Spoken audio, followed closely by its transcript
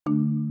Hi,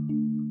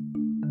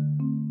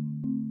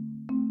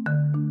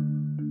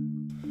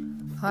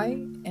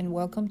 and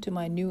welcome to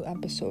my new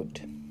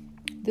episode.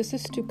 This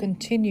is to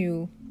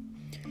continue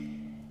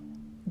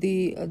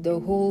the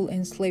whole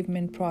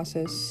enslavement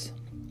process,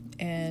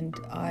 and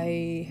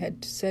I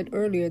had said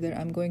earlier that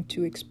I'm going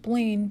to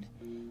explain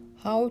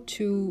how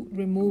to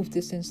remove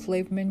this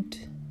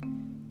enslavement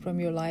from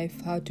your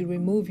life, how to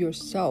remove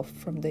yourself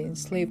from the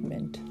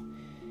enslavement,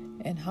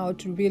 and how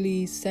to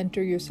really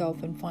center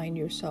yourself and find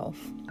yourself.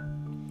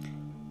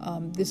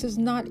 This is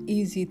not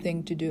easy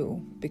thing to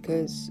do,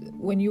 because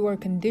when you are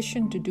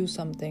conditioned to do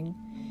something,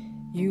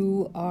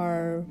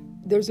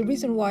 there's a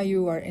reason why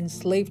you are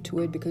enslaved to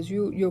it, because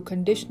your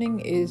conditioning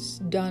is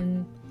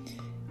done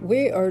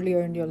way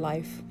earlier in your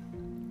life,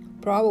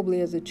 probably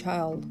as a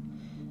child,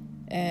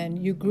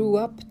 and you grew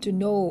up to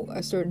know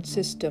a certain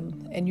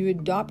system and you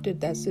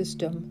adopted that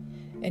system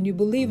and you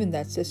believe in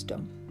that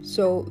system.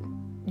 So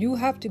you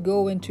have to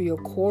go into your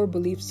core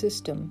belief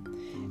system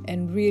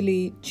and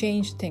really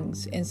change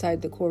things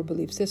inside the core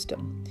belief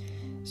system.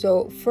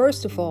 So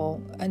first of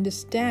all,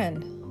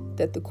 understand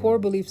that the core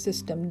belief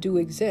system do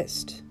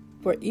exist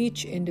for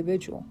each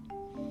individual.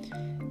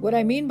 What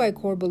I mean by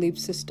core belief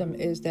system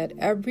is that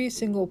every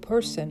single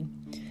person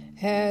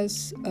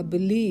has a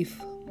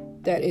belief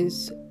that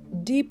is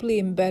deeply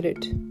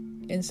embedded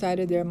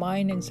inside of their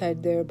mind,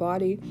 inside their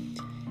body,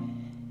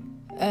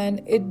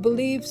 and it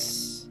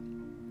believes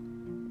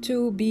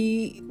to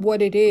be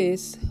what it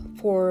is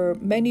for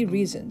many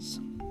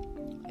reasons.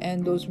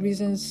 And those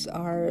reasons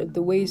are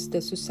the ways the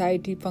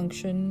society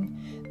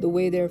function, the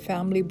way their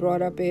family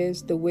brought up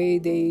is, the way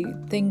they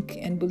think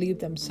and believe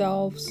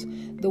themselves,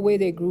 the way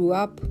they grew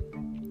up.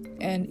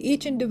 And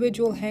each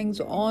individual hangs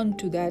on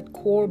to that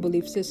core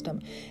belief system.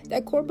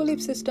 That core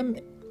belief system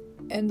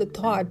and the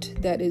thought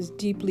that is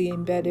deeply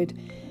embedded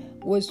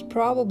was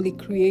probably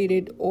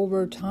created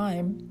over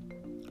time,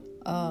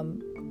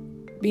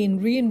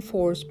 being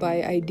reinforced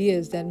by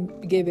ideas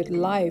that gave it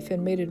life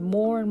and made it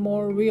more and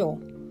more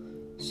real.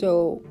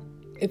 So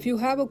if you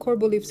have a core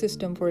belief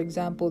system, for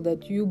example,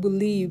 that you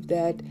believe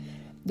that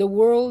the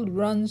world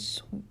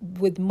runs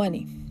with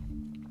money,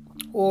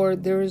 or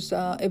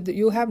if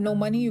you have no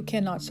money, you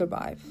cannot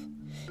survive.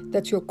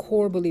 That's your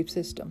core belief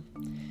system.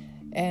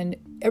 And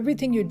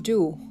everything you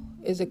do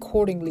is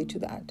accordingly to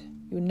that.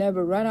 You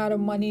never run out of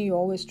money. You're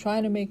always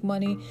trying to make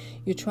money.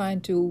 You're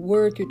trying to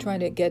work. You're trying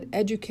to get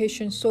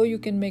education so you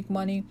can make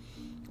money,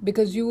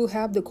 because you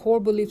have the core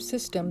belief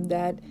system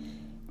that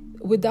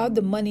without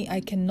the money, I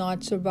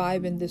cannot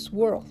survive in this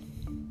world.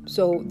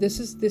 So this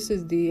is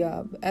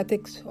the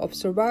ethics of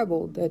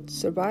survival. That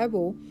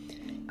survival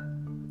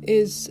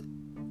is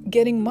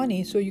getting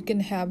money so you can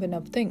have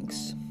enough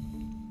things.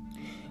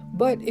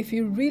 But if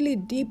you really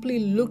deeply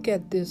look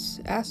at this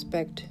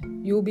aspect,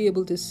 you'll be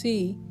able to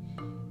see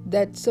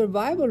that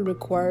survival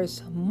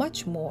requires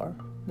much more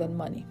than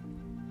money.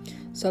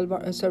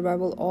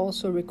 Survival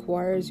also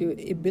requires your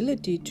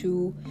ability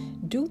to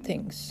do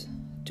things,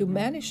 to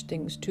manage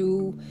things,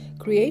 to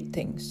create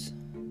things,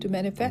 to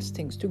manifest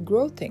things, to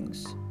grow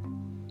things.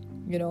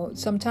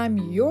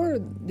 Sometimes you're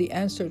the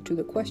answer to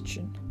the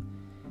question.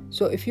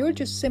 So if you're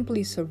just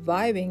simply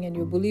surviving and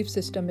your belief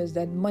system is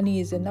that money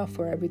is enough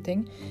for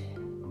everything,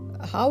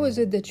 how is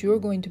it that you're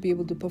going to be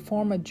able to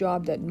perform a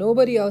job that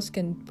nobody else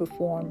can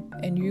perform,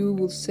 and you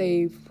will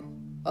save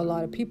a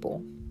lot of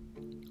people?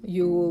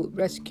 You will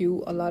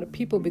rescue a lot of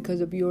people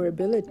because of your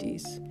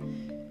abilities,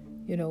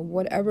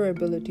 whatever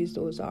abilities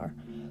those are.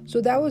 So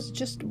that was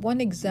just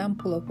one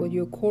example of what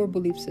your core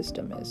belief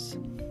system is.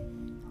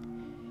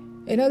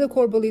 Another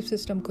core belief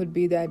system could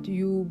be that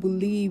you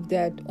believe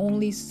that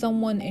only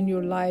someone in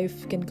your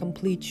life can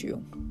complete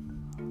you.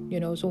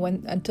 So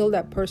until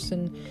that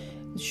person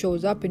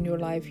shows up in your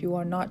life, you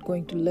are not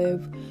going to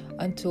live.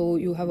 Until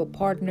you have a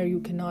partner, you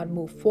cannot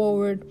move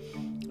forward.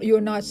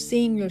 You're not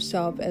seeing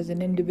yourself as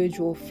an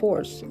individual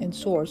force and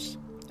source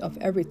of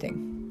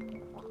everything.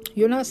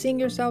 You're not seeing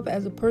yourself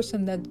as a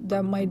person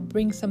that might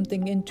bring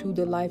something into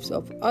the lives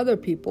of other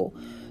people,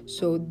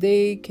 so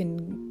they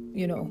can,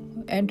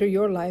 enter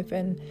your life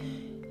and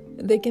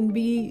they can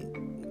be,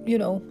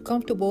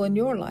 comfortable in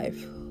your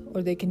life,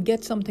 or they can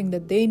get something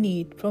that they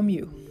need from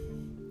you.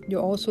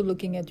 You're also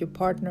looking at your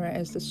partner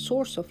as the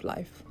source of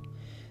life,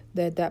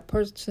 that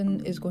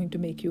person is going to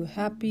make you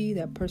happy,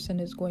 that person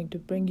is going to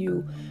bring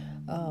you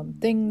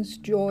things,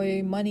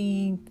 joy,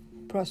 money,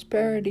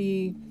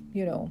 prosperity,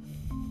 your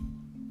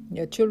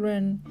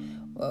children,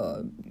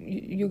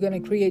 you're going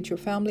to create your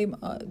family.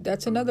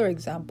 That's another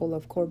example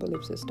of core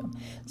belief system.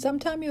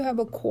 Sometimes you have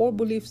a core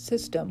belief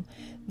system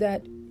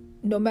that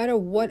no matter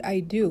what I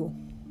do,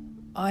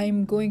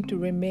 I'm going to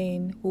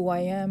remain who I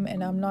am,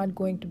 and I'm not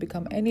going to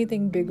become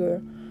anything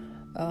bigger,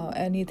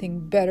 anything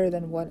better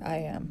than what I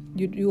am.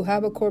 You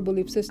have a core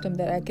belief system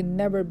that I can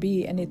never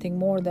be anything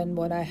more than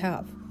what I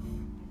have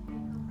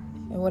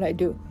and what I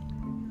do.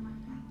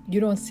 You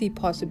don't see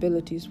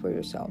possibilities for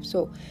yourself.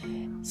 So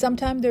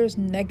sometimes there's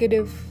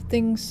negative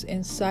things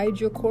inside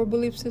your core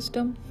belief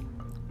system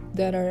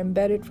that are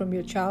embedded from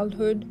your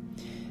childhood.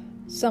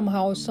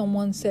 somehow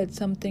someone said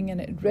something and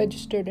it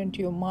registered into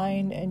your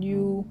mind, and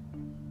you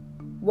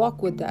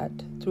walk with that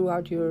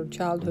throughout your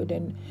childhood,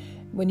 and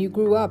when you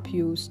grew up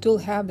you still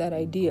have that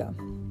idea.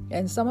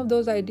 And some of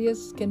those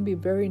ideas can be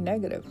very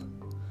negative.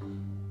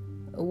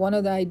 One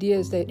of the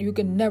ideas that you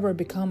can never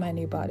become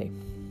anybody.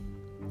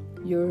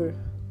 You're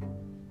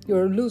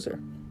a loser.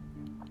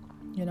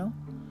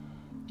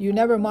 You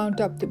never mount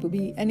up to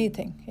be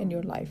anything in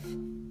your life.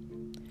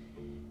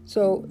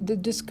 So the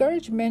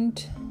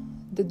discouraging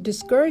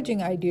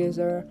ideas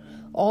are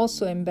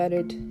also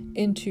embedded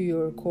into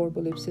your core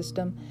belief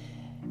system.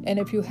 And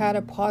if you had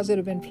a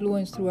positive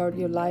influence throughout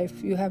your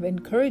life, you have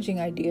encouraging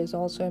ideas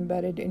also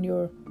embedded in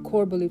your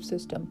core belief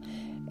system.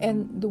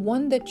 And the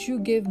one that you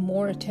give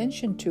more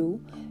attention to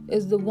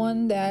is the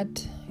one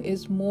that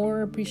is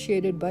more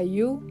appreciated by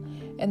you,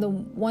 and the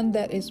one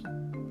that is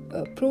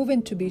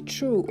proven to be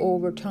true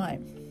over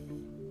time.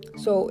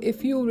 So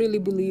if you really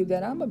believe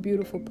that I'm a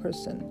beautiful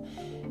person,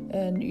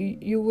 and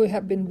you will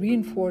have been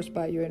reinforced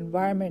by your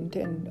environment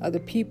and other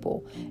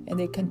people, and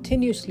they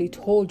continuously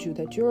told you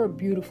that you're a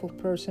beautiful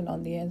person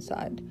on the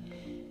inside,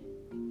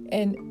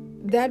 and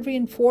that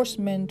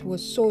reinforcement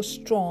was so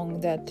strong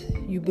that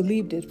you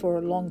believed it for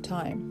a long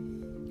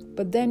time.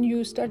 But then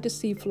you start to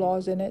see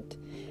flaws in it,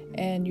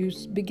 and you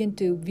begin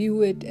to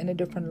view it in a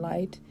different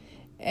light,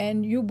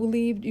 and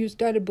you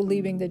started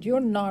believing that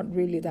you're not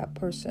really that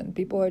person.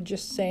 People are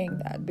just saying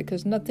that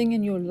because nothing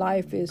in your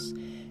life is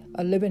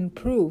a living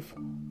proof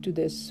to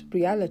this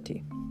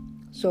reality.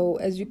 So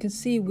as you can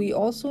see, we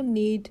also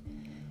need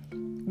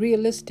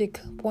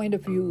realistic point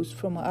of views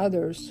from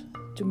others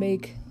to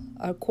make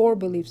our core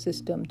belief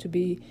system to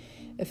be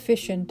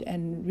efficient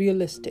and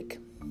realistic.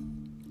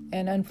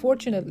 And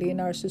unfortunately, in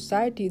our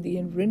society,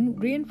 the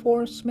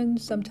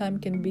reinforcement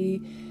sometimes can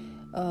be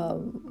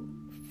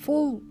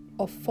full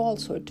of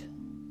falsehood.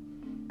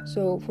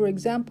 So, for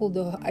example,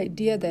 the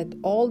idea that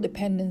all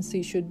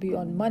dependency should be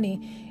on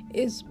money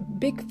is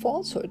big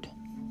falsehood.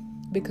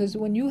 Because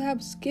when you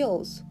have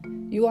skills,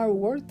 you are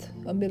worth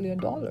 $1 million.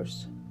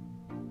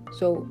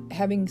 So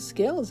having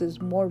skills is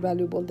more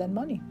valuable than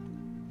money.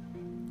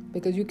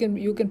 Because you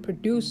can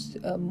produce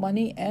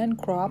money and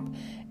crop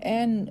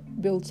and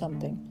build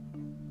something.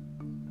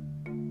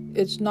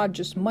 It's not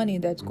just money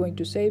that's going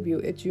to save you.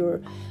 It's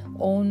your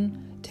own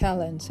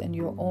talents and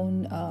your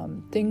own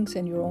things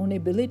and your own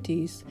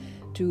abilities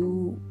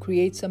to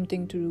create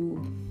something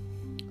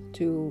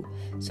to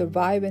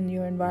survive in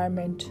your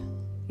environment.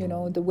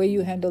 The way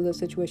you handle the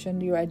situation,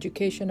 your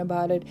education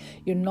about it,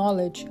 your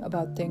knowledge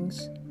about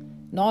things.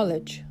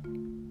 Knowledge,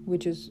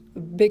 which is a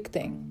big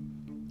thing.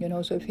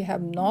 So if you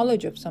have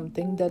knowledge of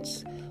something,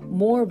 that's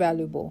more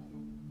valuable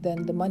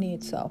than the money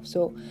itself.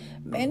 So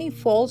many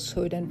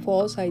falsehood and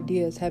false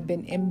ideas have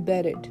been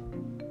embedded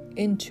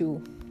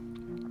into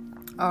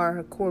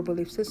our core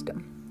belief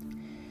system.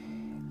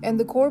 And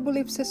the core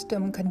belief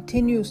system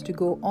continues to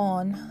go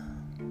on.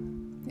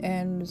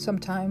 And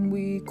sometimes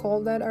we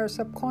call that our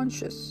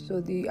subconscious.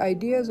 So the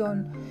ideas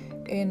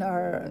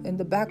in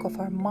the back of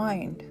our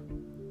mind,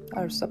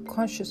 our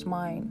subconscious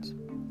mind,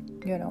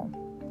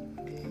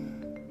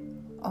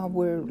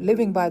 we're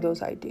living by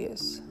those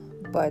ideas.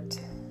 But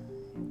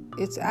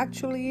it's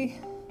actually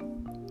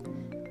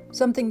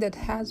something that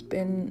has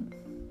been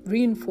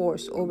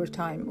reinforced over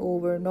time,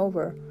 over and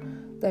over,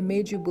 that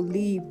made you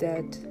believe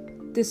that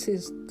this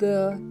is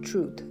the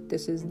truth,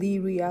 this is the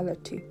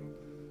reality.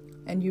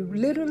 And you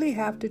literally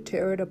have to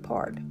tear it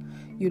apart.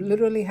 You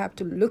literally have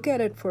to look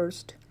at it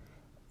first,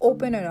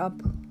 open it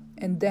up,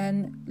 and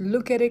then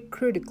look at it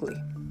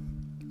critically.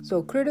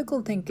 So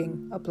critical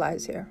thinking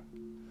applies here.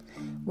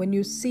 When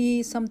you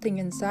see something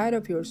inside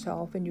of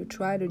yourself and you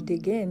try to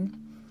dig in,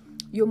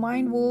 your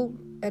mind will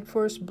at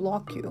first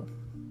block you.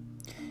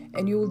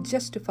 And you will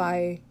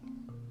justify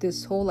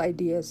this whole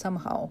idea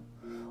somehow.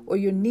 Or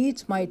your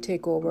needs might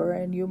take over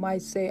and you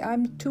might say,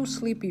 I'm too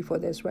sleepy for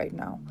this right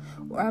now.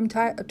 Or I'm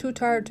too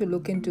tired to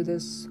look into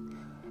this.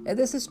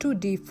 This is too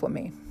deep for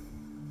me.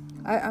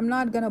 I'm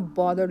not going to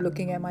bother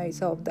looking at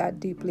myself that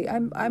deeply.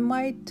 I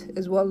might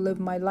as well live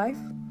my life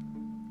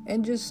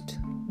and just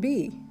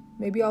be.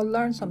 Maybe I'll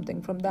learn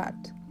something from that.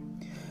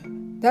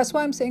 That's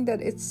why I'm saying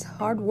that it's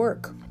hard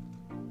work.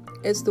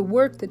 It's the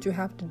work that you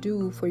have to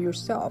do for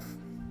yourself.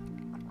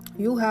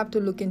 You have to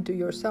look into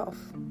yourself.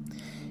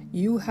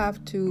 You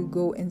have to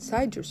go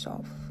inside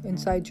yourself,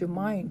 inside your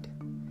mind,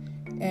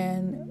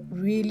 and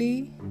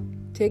really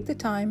take the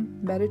time,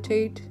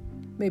 meditate,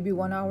 maybe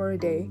 1 hour a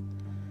day.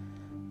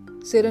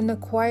 Sit in a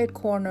quiet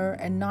corner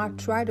and not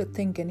try to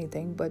think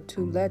anything, but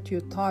to let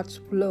your thoughts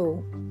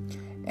flow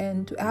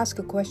and to ask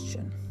a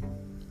question.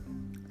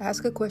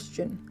 Ask a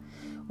question.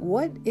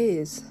 What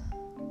is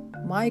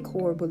my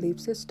core belief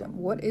system?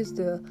 What is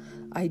the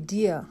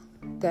idea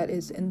that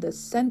is in the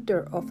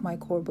center of my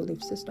core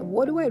belief system?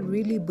 What do I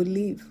really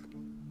believe?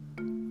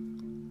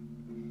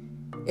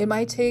 It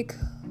might take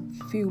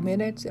a few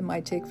minutes, it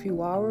might take a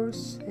few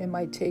hours, it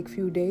might take a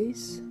few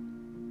days,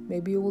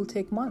 maybe it will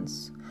take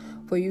months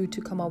for you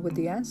to come up with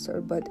the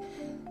answer, but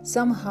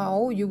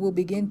somehow you will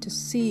begin to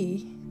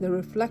see the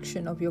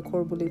reflection of your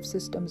core belief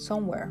system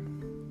somewhere.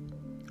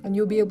 And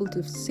you'll be able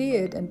to see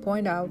it and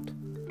point out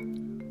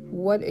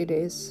what it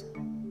is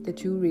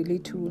that you really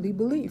truly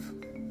believe.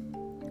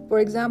 For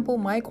example,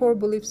 my core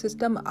belief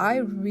system, I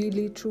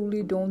really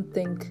truly don't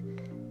think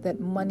that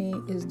money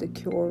is the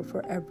cure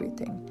for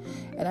everything.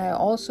 And I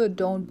also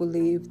don't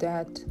believe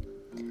that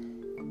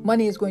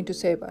money is going to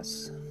save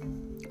us.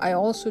 I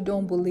also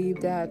don't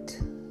believe that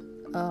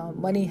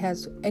money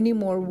has any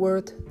more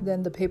worth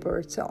than the paper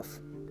itself.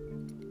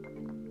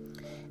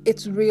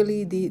 It's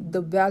really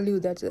the value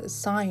that's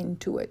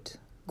assigned to it.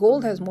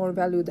 Gold has more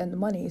value than the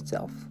money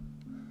itself,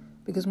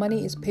 because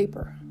money is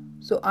paper.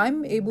 So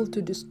I'm able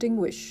to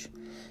distinguish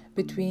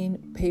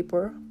between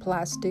paper,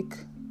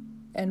 plastic,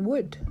 and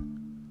wood,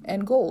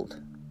 and gold.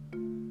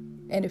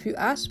 And if you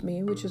ask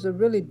me, which is a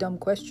really dumb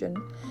question,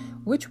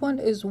 which one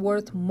is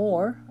worth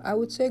more, I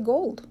would say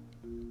gold.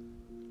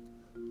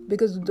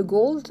 Because the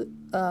gold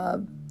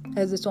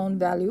has its own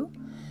value.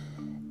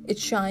 It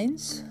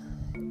shines.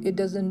 It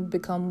doesn't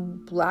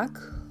become black.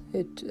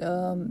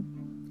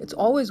 It's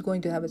always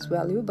going to have its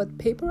value. But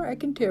paper, I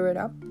can tear it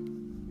up.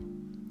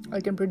 I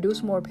can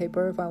produce more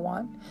paper if I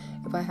want.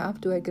 If I have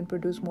to, I can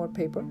produce more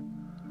paper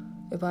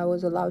if I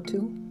was allowed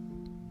to.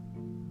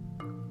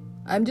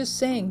 I'm just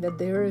saying that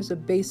there is a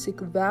basic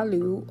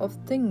value of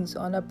things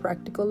on a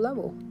practical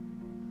level.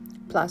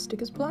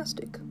 Plastic is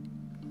plastic.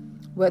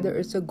 Whether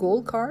it's a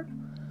gold card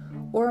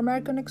or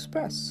American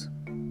Express,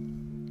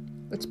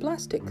 it's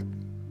plastic.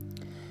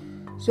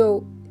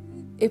 So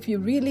if you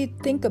really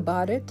think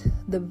about it,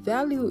 the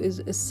value is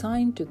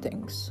assigned to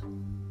things.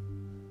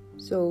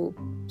 So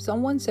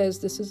someone says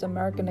this is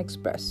American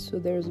Express, so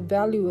there's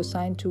value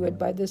assigned to it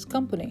by this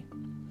company.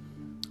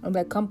 And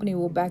that company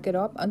will back it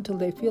up until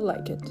they feel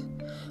like it.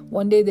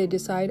 One day they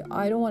decide,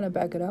 I don't want to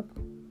back it up.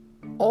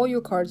 All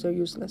your cards are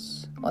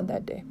useless on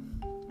that day.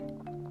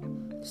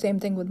 Same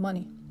thing with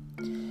money.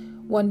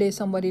 One day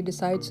somebody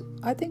decides,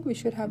 I think we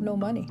should have no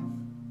money.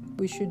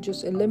 We should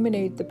just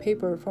eliminate the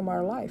paper from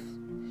our life.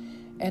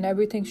 And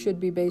everything should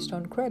be based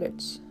on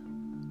credits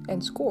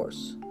and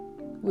scores,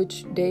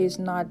 which day is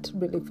not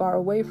really far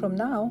away from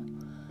now.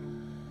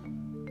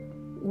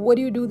 What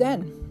do you do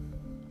then?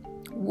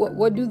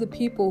 What do the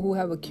people who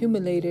have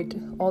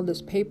accumulated all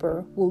this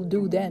paper will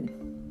do then?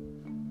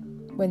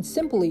 When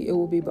simply it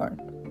will be burned,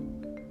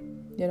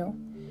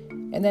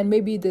 And then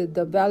maybe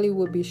the value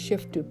will be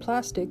shifted to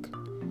plastic,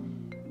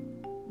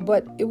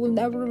 but it will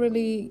never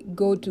really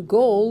go to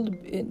gold.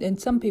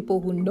 And some people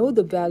who know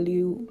the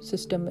value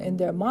system in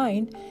their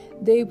mind,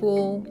 they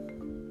will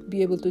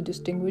be able to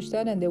distinguish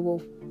that, and they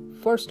will,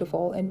 first of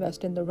all,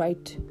 invest in the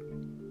right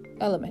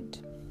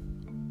element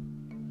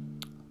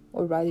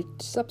or right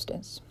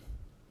substance.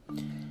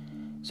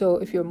 So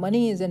if your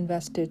money is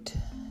invested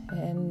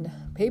in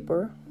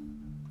paper,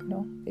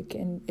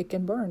 it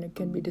can burn, it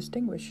can be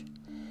distinguished.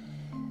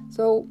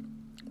 So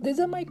these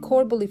are my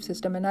core belief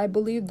system, and I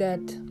believe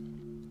that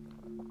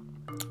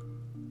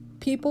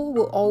people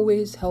will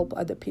always help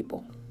other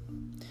people.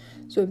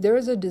 So if there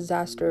is a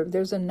disaster, if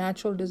there's a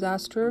natural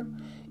disaster,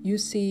 you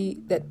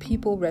see that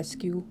people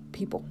rescue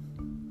people.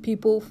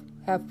 People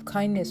have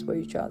kindness for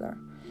each other.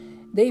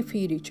 They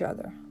feed each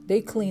other.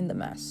 They clean the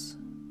mess.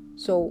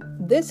 So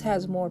this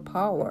has more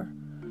power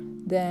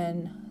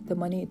than the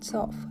money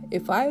itself.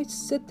 If I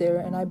sit there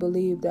and I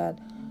believe that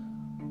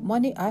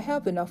I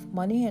have enough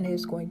money and it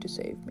is going to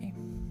save me,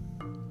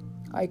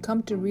 I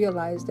come to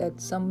realize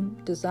that some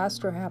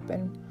disaster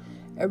happened,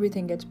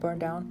 everything gets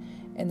burned down,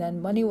 and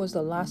then money was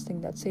the last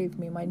thing that saved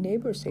me. My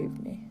neighbor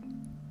saved me.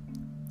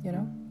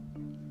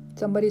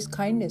 Somebody's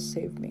kindness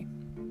saved me.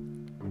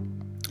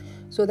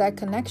 So that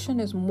connection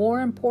is more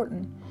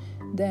important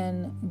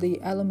than the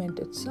element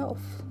itself.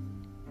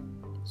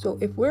 So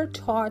if we're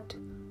taught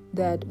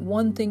that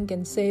one thing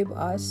can save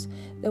us,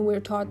 then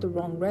we're taught the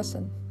wrong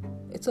lesson.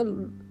 It's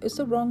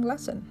a wrong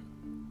lesson.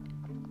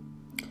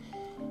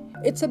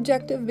 It's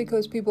subjective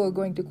because people are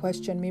going to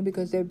question me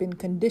because they've been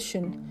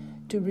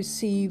conditioned to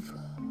receive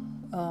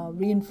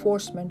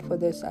reinforcement for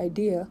this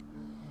idea,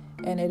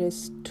 and it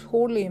is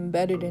totally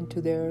embedded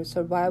into their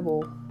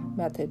survival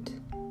method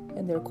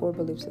and their core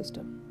belief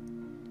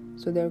system.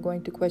 So they're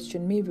going to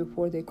question me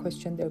before they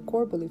question their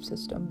core belief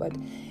system. But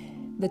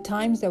the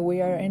times that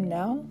we are in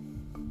now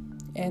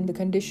and the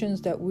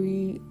conditions that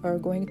we are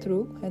going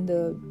through and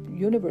the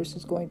universe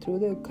is going through,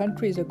 the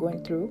countries are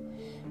going through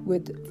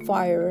with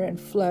fire and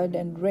flood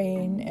and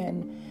rain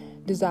and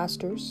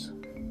disasters,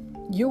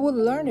 you will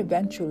learn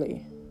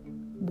eventually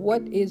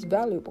what is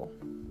valuable.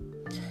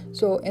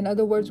 So in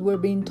other words, we're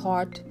being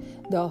taught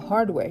the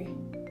hard way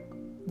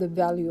the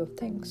value of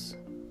things.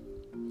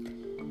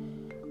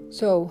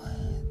 So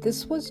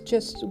this was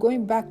just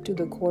going back to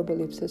the core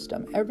belief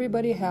system.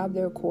 Everybody have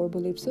their core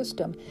belief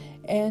system,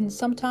 and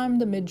sometimes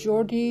the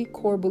majority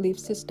core belief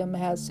system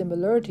has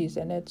similarities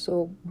in it.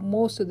 So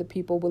most of the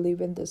people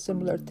believe in the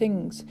similar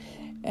things,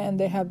 and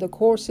they have the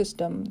core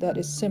system that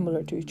is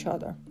similar to each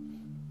other.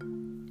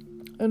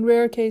 In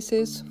rare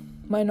cases,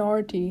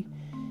 minority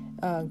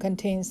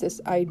contains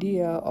this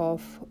idea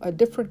of a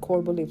different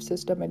core belief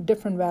system and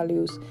different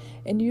values,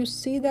 and you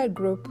see that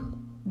group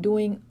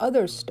doing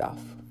other stuff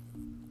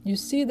You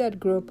see that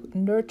group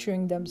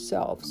nurturing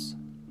themselves,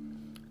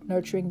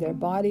 nurturing their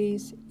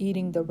bodies,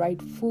 eating the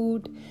right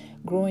food,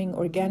 growing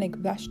organic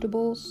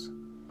vegetables,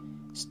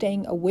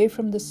 staying away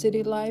from the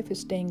city life,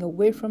 staying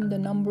away from the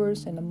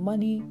numbers and the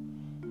money,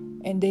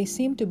 and they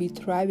seem to be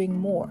thriving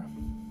more.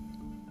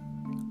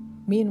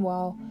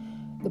 Meanwhile,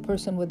 the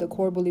person with the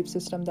core belief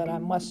system that I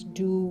must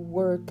do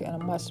work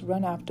and I must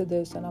run after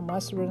this and I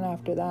must run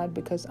after that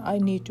because I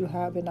need to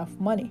have enough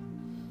money.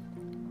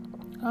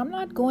 I'm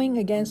not going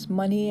against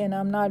money and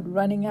I'm not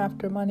running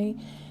after money.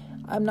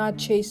 I'm not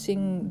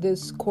chasing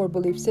this core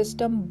belief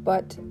system,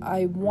 but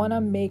I want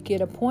to make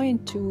it a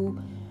point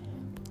to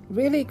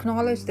really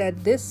acknowledge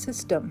that this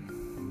system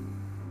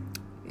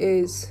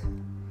is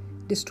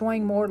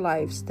destroying more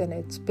lives than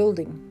it's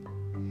building,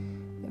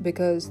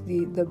 because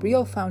the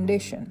real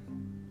foundation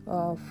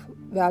of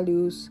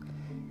values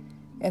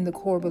and the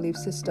core belief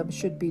system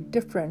should be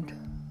different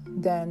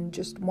than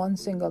just one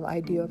single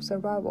idea of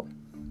survival.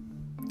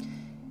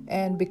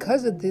 And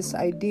because of this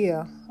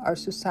idea, our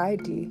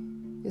society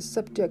is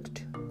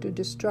subject to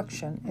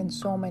destruction in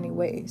so many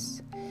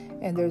ways.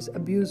 And there's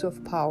abuse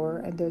of power,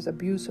 and there's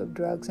abuse of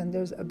drugs, and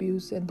there's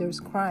abuse and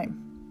there's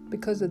crime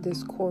because of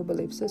this core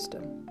belief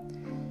system.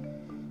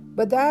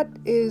 But that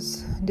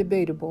is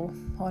debatable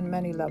on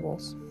many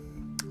levels.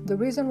 The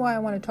reason why I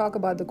want to talk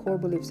about the core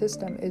belief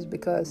system is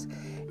because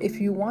if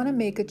you want to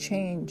make a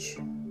change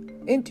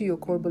into your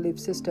core belief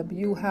system,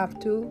 you have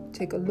to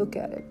take a look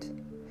at it.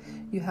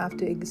 You have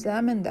to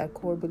examine that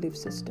core belief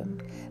system.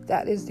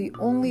 That is the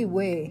only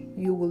way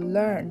you will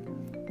learn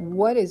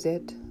what is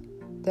it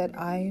that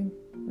I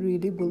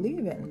really believe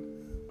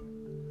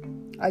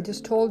in. I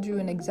just told you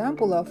an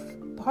example of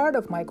part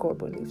of my core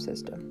belief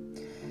system.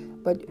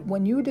 But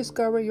when you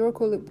discover your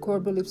core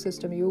belief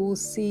system, you will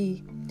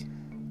see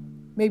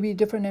maybe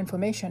different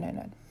information in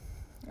it.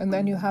 And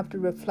then you have to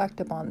reflect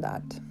upon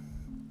that.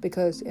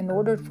 Because in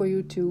order for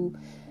you to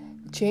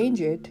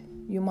change it,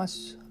 you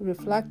must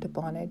reflect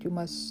upon it. You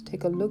must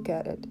take a look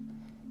at it.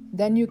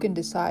 Then you can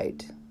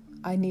decide,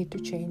 I need to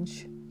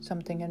change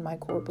something in my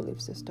core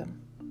belief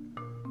system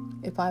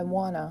if I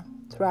want to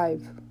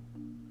thrive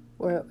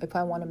or if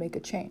I want to make a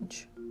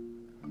change.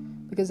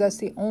 Because that's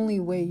the only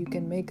way you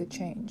can make a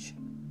change,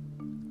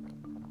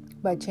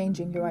 by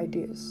changing your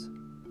ideas.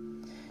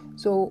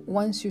 So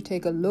once you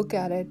take a look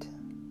at it,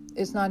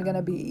 it's not going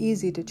to be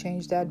easy to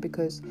change that,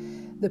 because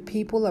the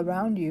people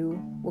around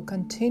you will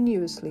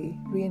continuously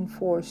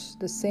reinforce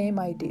the same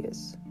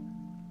ideas.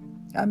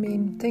 I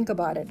mean, think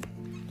about it.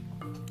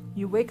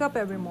 You wake up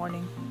every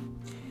morning,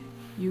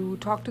 you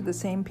talk to the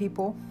same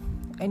people,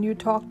 and you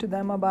talk to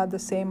them about the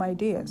same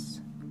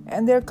ideas.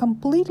 And they're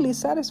completely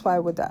satisfied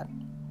with that.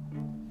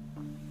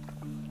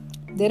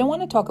 They don't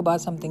want to talk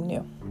about something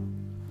new,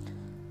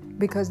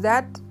 because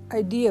that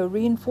idea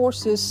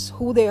reinforces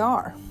who they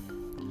are.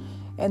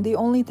 And the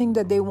only thing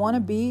that they want to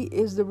be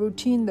is the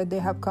routine that they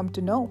have come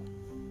to know.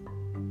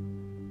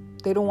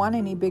 They don't want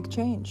any big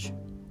change.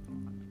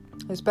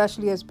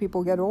 Especially as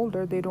people get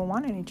older, they don't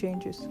want any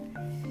changes.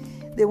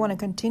 They want to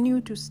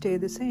continue to stay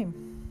the same.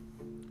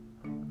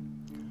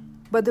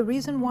 But the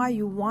reason why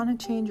you want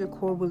to change your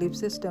core belief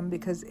system,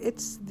 because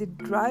it's the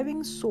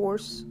driving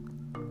source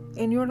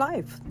in your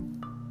life.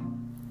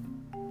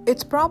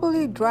 It's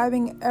probably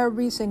driving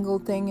every single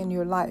thing in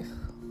your life.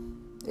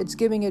 It's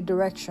giving it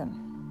direction.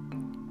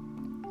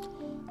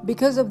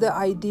 Because of the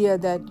idea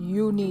that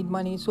you need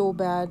money so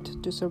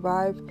bad to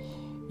survive,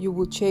 you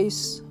will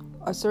chase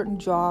a certain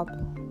job.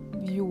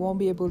 You won't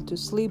be able to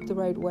sleep the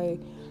right way.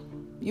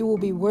 You will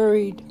be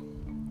worried.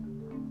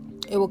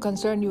 It will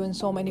concern you in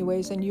so many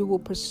ways, and you will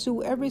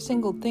pursue every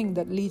single thing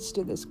that leads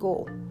to this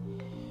goal.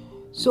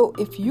 So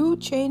if you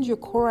change your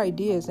core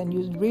ideas and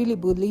you really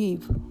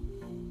believe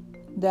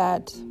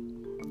that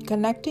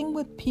connecting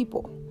with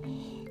people,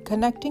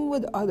 connecting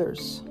with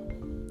others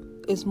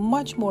is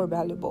much more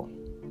valuable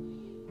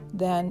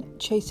than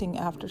chasing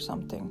after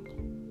something,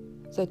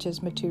 such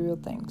as material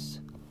things.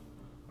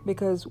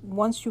 Because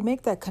once you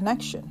make that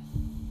connection,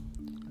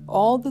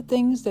 all the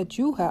things that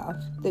you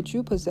have, that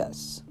you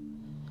possess,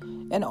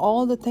 and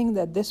all the things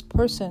that this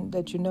person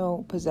that you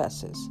know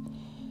possesses,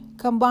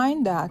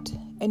 combine that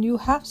and you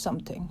have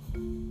something.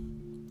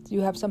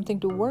 You have something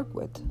to work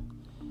with.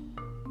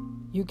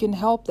 You can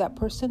help that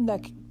person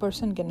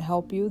can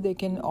help you. They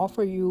can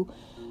offer you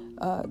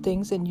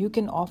things, and you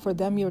can offer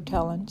them your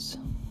talents.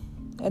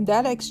 And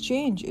that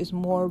exchange is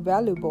more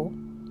valuable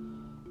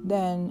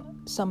than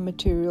some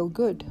material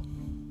good.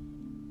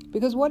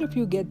 Because what if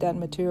you get that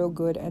material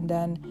good and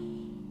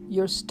then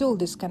you're still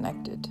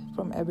disconnected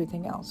from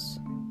everything else?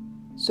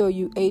 So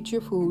you ate your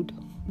food,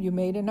 you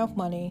made enough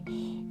money,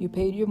 you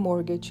paid your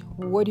mortgage.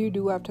 What do you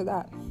do after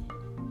that?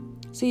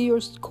 See, your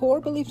core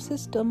belief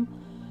system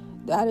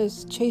that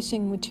is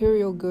chasing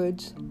material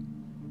goods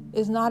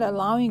is not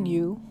allowing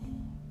you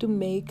to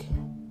make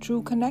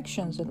true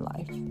connections in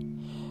life.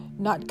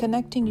 Not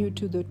connecting you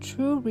to the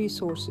true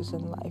resources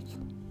in life,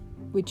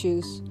 which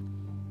is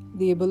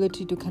the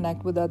ability to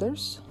connect with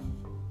others,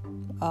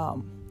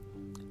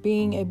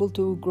 being able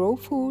to grow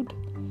food,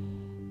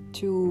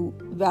 to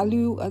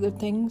value other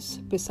things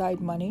beside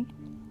money,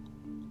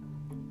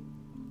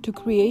 to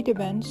create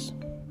events,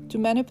 to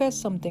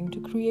manifest something,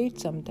 to create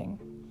something.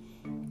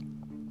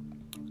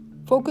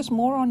 Focus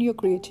more on your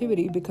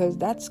creativity because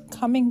that's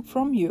coming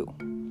from you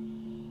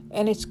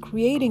and it's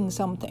creating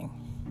something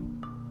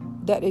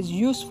that is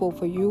useful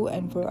for you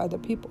and for other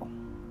people.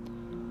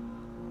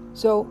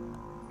 So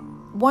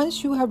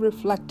once you have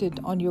reflected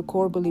on your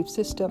core belief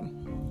system,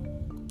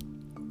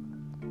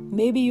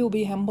 maybe you'll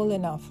be humble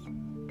enough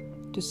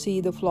to see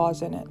the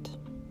flaws in it.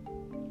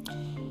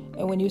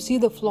 And when you see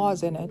the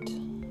flaws in it,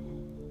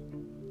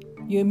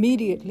 you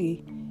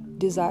immediately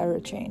desire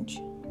a change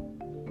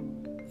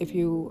if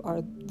you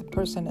are the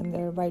person in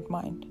their right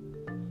mind.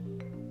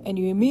 And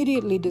you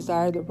immediately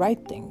desire the right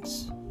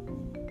things.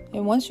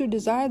 And once you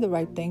desire the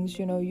right things,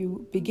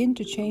 you begin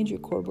to change your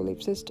core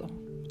belief system,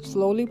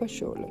 slowly but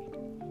surely.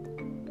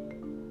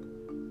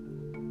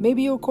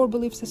 Maybe your core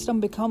belief system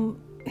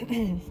become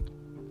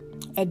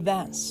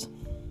advanced,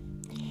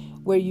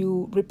 where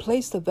you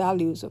replace the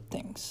values of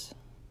things.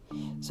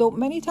 So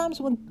many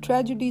times when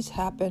tragedies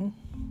happen,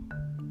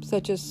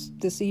 such as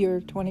this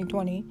year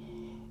 2020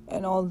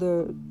 and all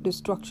the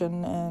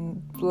destruction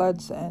and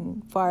floods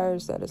and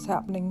fires that is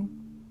happening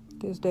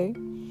this day,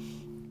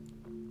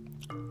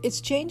 it's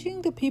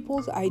changing the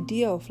people's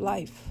idea of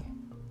life.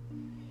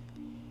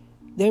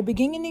 They're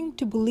beginning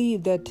to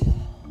believe that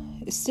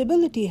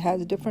stability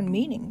has different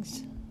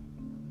meanings.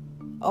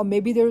 Or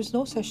maybe there is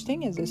no such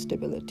thing as a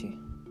stability.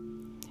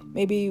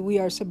 Maybe we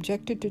are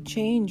subjected to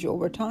change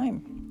over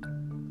time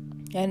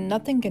and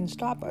nothing can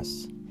stop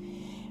us.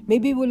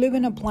 Maybe we live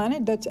in a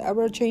planet that's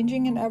ever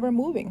changing and ever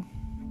moving.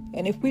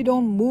 And if we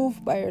don't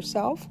move by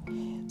ourselves,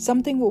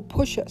 something will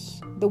push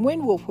us. The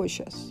wind will push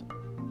us.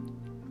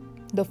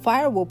 The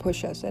fire will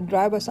push us and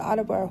drive us out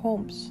of our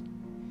homes.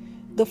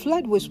 The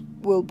flood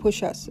will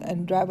push us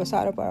and drive us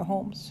out of our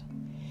homes.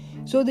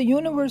 So the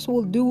universe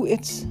will do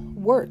its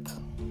work.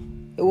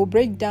 It will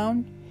break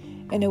down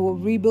and it will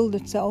rebuild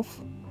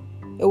itself.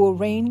 It will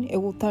rain, it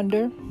will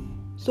thunder.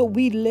 So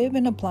we live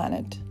in a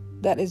planet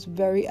that is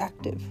very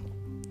active.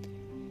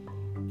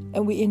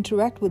 And we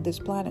interact with this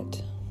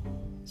planet.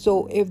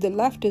 So if the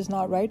left is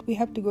not right, we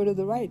have to go to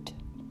the right.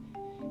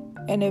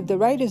 And if the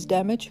right is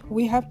damaged,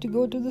 we have to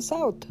go to the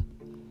south,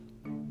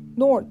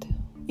 north,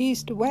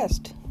 east,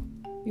 west,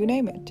 you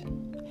name it.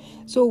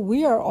 So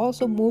we are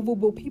also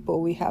movable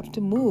people. We have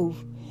to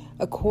move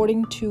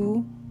according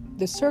to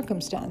the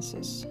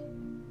circumstances.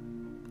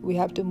 We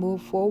have to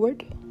move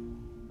forward.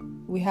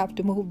 We have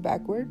to move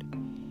backward.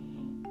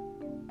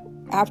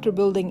 After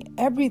building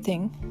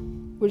everything,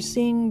 we're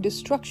seeing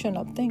destruction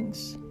of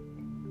things.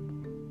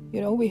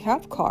 We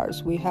have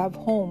cars, we have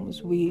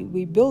homes,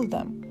 we build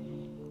them.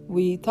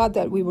 We thought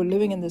that we were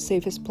living in the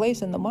safest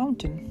place in the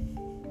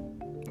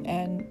mountain,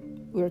 and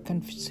we were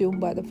consumed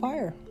by the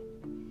fire.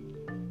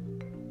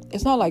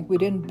 It's not like we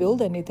didn't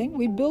build anything.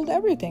 We built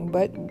everything,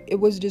 but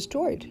it was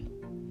destroyed.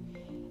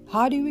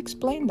 How do you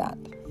explain that?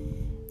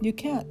 You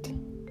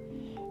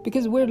can't.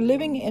 Because we're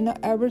living in an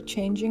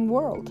ever-changing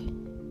world.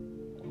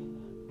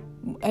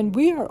 And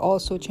we are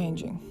also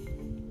changing.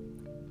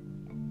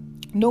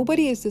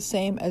 Nobody is the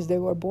same as they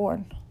were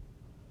born.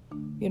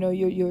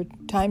 Your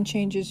time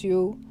changes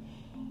you.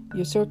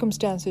 Your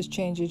circumstances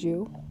changes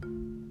you.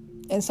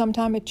 And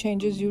sometimes it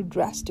changes you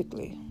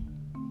drastically.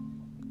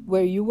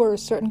 Where you were a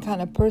certain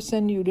kind of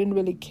person, you didn't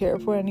really care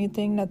for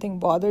anything, nothing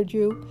bothered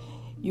you.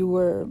 You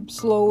were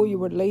slow, you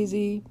were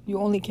lazy, you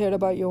only cared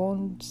about your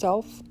own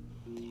self.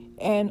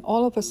 And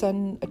all of a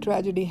sudden, a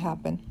tragedy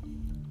happened.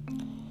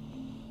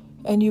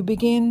 And you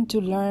begin to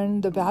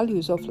learn the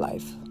values of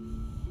life.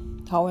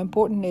 How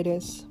important it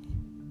is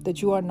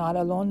that you are not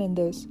alone in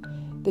this,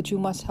 that you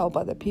must help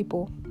other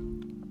people.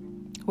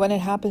 When it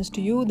happens to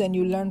you, then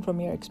you learn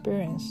from your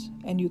experience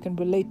and you can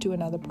relate to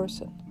another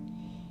person.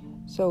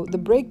 So the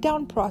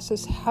breakdown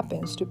process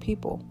happens to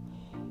people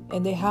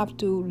and they have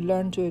to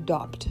learn to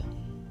adopt.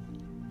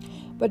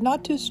 But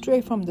not to stray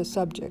from the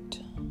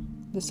subject.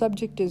 The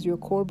subject is your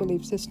core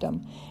belief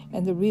system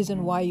and the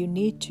reason why you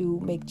need to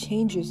make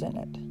changes in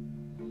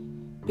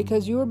it.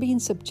 Because you're being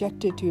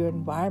subjected to your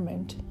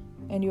environment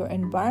and your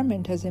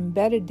environment has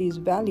embedded these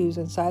values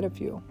inside of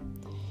you.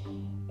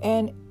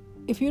 And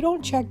if you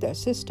don't check that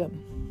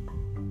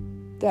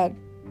system, that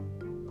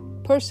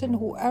person,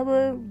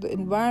 whoever, the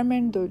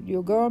environment,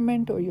 your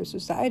government or your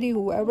society,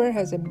 whoever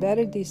has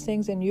embedded these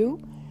things in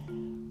you,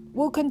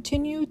 will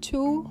continue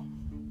to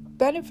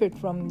benefit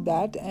from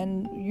that,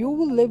 and you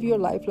will live your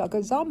life like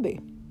a zombie,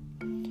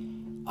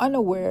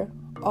 unaware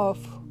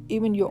of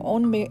even your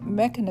own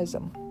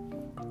mechanism,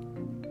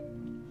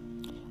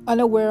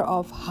 unaware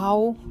of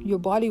how your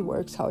body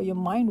works, how your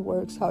mind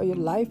works, how your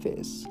life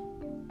is.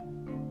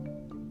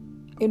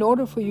 In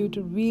order for you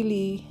to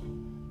really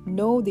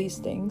know these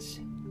things,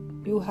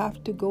 you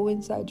have to go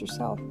inside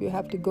yourself. You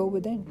have to go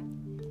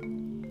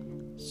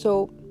within.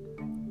 So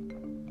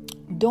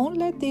don't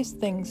let these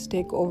things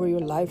take over your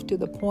life to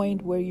the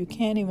point where you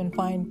can't even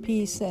find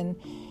peace and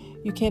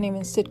you can't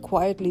even sit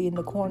quietly in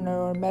the corner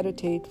or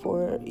meditate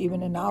for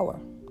even an hour.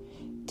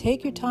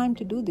 take your time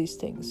to do these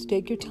things.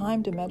 Take your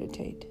time to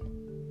meditate.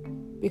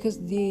 Because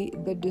the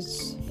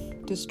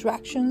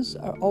distractions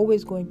are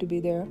always going to be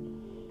there.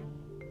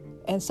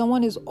 And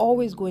someone is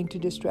always going to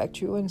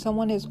distract you. And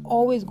someone is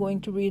always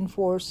going to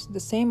reinforce the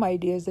same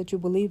ideas that you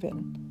believe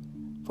in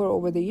for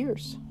over the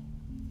years.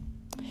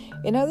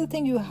 Another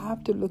thing you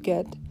have to look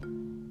at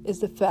is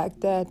the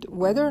fact that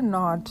whether or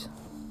not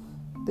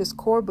this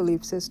core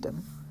belief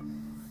system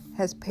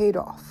has paid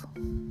off.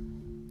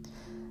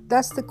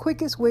 That's the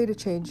quickest way to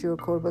change your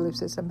core belief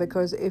system,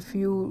 because if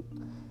you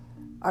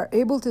are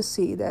able to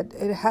see that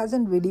it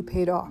hasn't really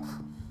paid off,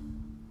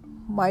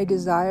 my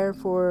desire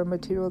for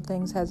material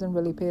things hasn't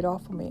really paid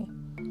off for me.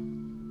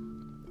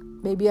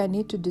 Maybe I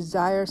need to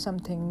desire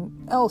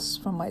something else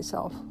from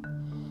myself.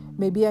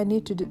 Maybe I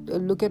need to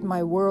look at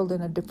my world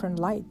in a different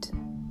light.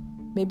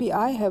 Maybe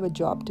I have a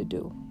job to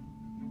do.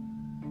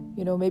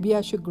 Maybe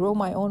I should grow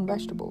my own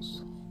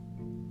vegetables.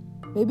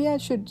 Maybe I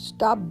should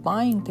stop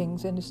buying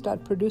things and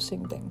start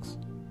producing things.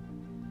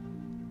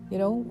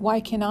 Why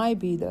can't I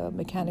be the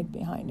mechanic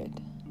behind it?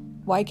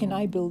 Why can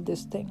I build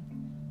this thing?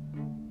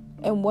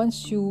 And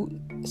once you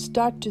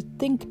start to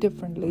think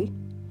differently,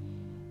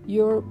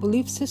 your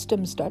belief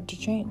systems start to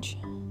change.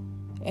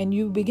 And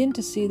you begin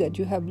to see that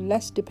you have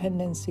less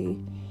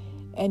dependency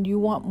and you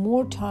want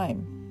more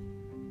time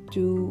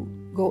to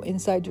go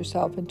inside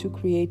yourself and to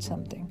create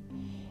something.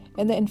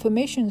 And the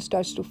information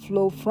starts to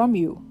flow from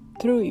you,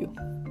 through you.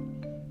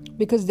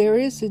 Because there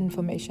is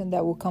information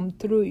that will come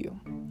through you.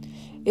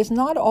 It's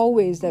not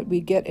always that we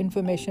get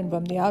information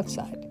from the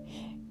outside.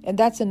 And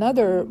that's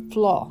another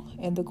flaw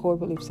in the core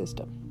belief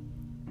system.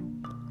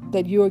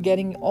 That you are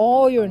getting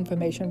all your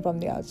information from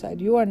the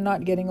outside. You are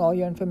not getting all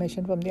your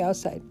information from the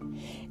outside.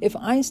 If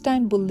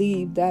Einstein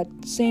believed that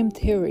same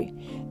theory,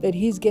 that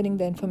he's getting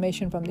the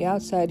information from the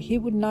outside, he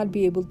would not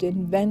be able to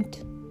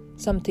invent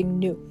something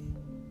new.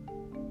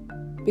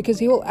 Because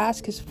he will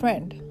ask his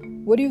friend,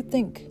 what do you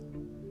think?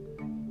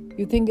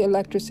 You think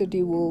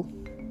electricity will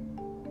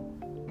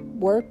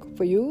work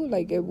for you?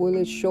 Will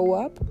it show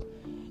up?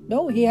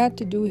 No, he had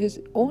to do his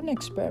own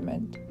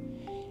experiment.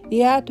 He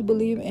had to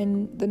believe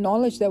in the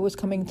knowledge that was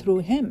coming through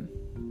him.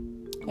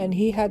 And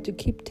he had to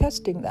keep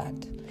testing that.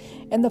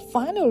 And the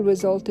final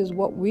result is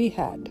what we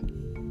had.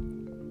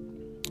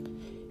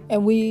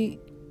 And we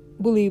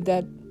believe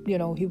that,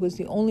 he was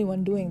the only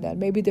one doing that.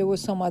 Maybe there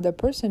was some other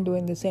person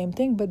doing the same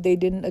thing, but they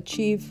didn't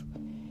achieve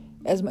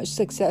as much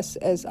success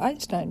as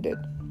Einstein did.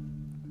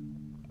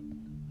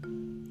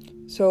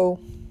 So,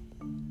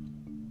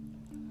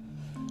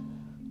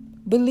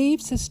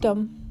 belief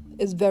system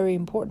is very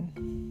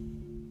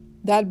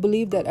important. That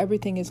belief that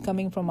everything is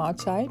coming from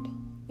outside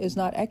is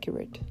not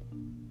accurate.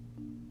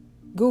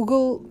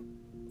 Google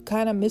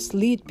kind of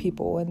mislead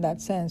people in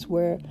that sense,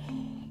 where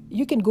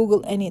you can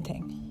Google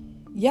anything.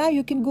 Yeah,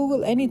 you can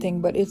Google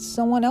anything, but it's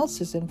someone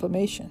else's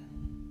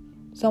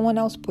information. Someone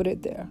else put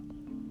it there.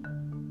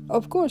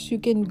 Of course, you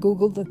can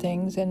Google the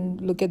things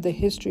and look at the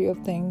history of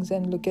things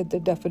and look at the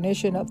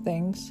definition of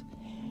things.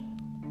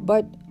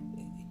 But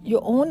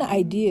your own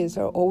ideas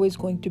are always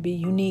going to be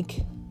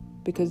unique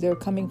because they're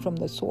coming from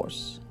the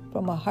source,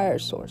 from a higher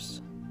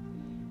source.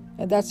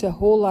 And that's a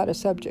whole lot of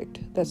subject.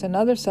 That's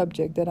another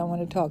subject that I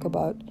want to talk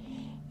about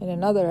in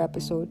another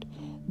episode,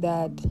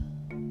 that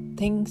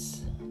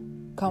things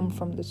come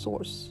from the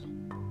source.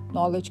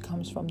 Knowledge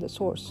comes from the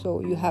source. So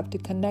you have to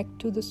connect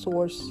to the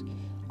source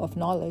of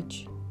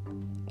knowledge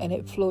and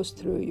it flows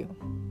through you.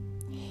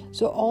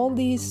 So all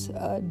these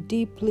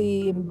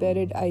deeply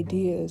embedded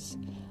ideas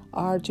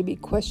are to be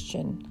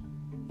questioned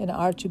and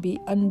are to be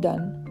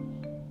undone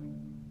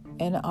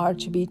and are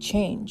to be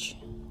changed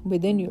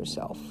within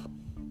yourself.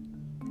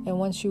 And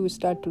once you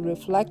start to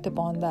reflect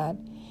upon that,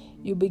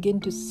 you begin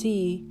to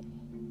see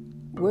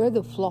where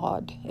the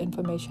flawed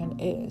information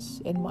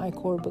is in my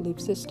core belief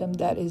system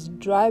that is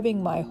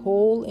driving my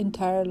whole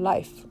entire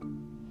life.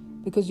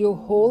 Because your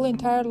whole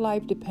entire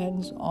life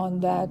depends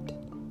on that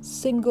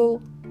single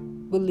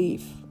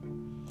belief.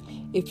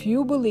 If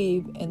you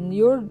believe, and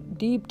you're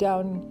deep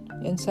down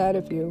inside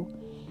of you,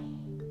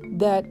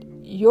 that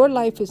your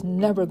life is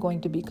never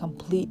going to be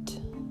complete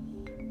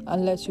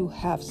unless you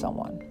have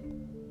someone,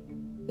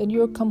 then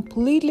you're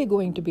completely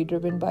going to be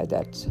driven by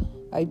that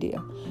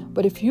idea.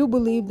 But if you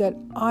believe that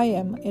I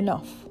am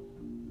enough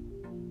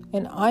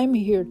and I'm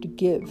here to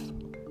give,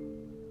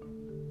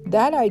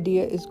 that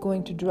idea is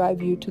going to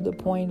drive you to the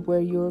point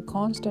where you're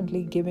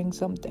constantly giving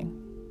something.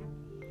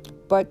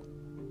 But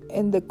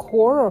in the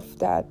core of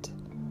that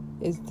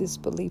is this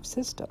belief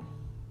system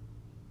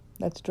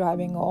that's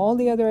driving all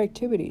the other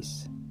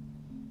activities.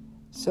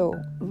 So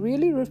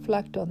really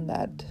reflect on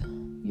that,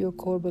 your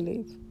core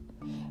belief,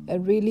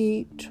 and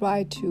really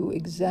try to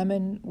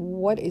examine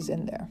what is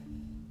in there.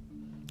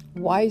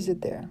 Why is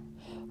it there?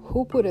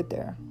 Who put it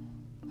there?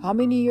 How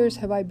many years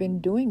have I been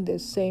doing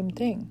this same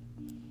thing?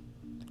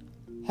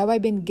 Have I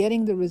been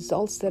getting the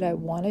results that I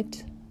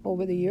wanted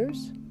over the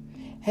years?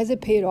 Has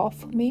it paid off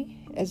for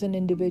me as an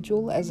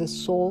individual, as a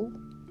soul?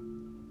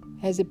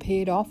 Has it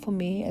paid off for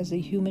me as a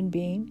human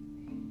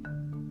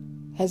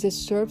being? Has it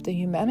served the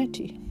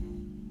humanity?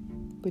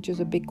 which is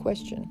a big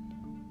question?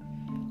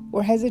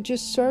 Or has it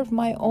just served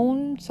my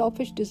own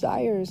selfish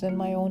desires and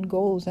my own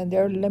goals, and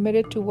they're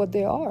limited to what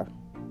they are?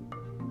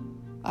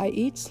 I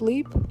eat,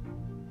 sleep,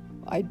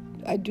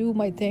 I do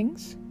my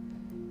things,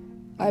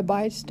 I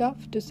buy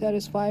stuff to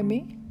satisfy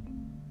me,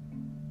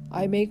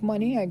 I make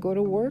money, I go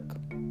to work,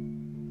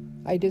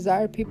 I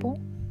desire people.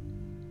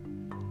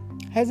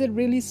 Has it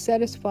really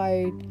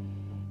satisfied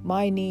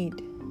my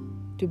need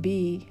to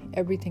be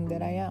everything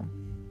that I am?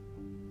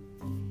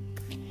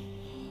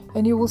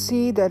 And you will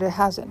see that it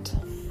hasn't.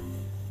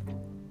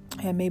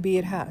 And maybe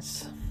it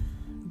has.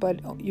 But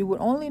you will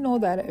only know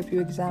that if you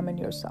examine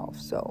yourself.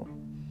 So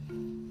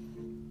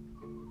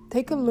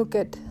take a look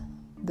at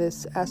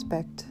this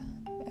aspect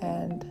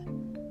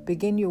and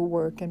begin your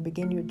work and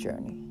begin your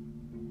journey.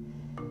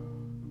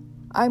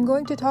 I'm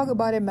going to talk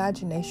about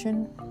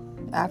imagination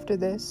after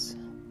this,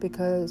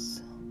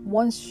 because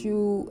once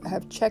you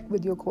have checked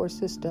with your core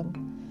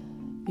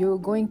system, you're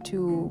going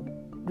to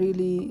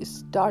really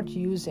start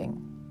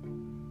using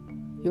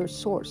your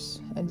source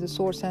and the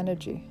source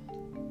energy.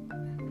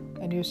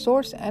 And your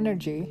source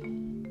energy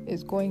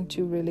is going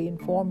to really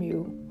inform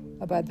you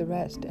about the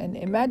rest. And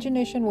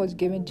imagination was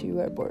given to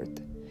you at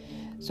birth.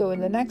 So in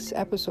the next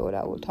episode,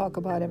 I will talk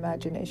about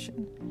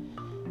imagination.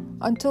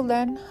 Until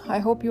then, I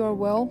hope you are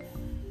well.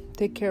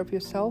 Take care of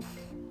yourself.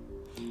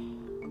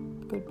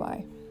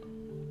 Goodbye.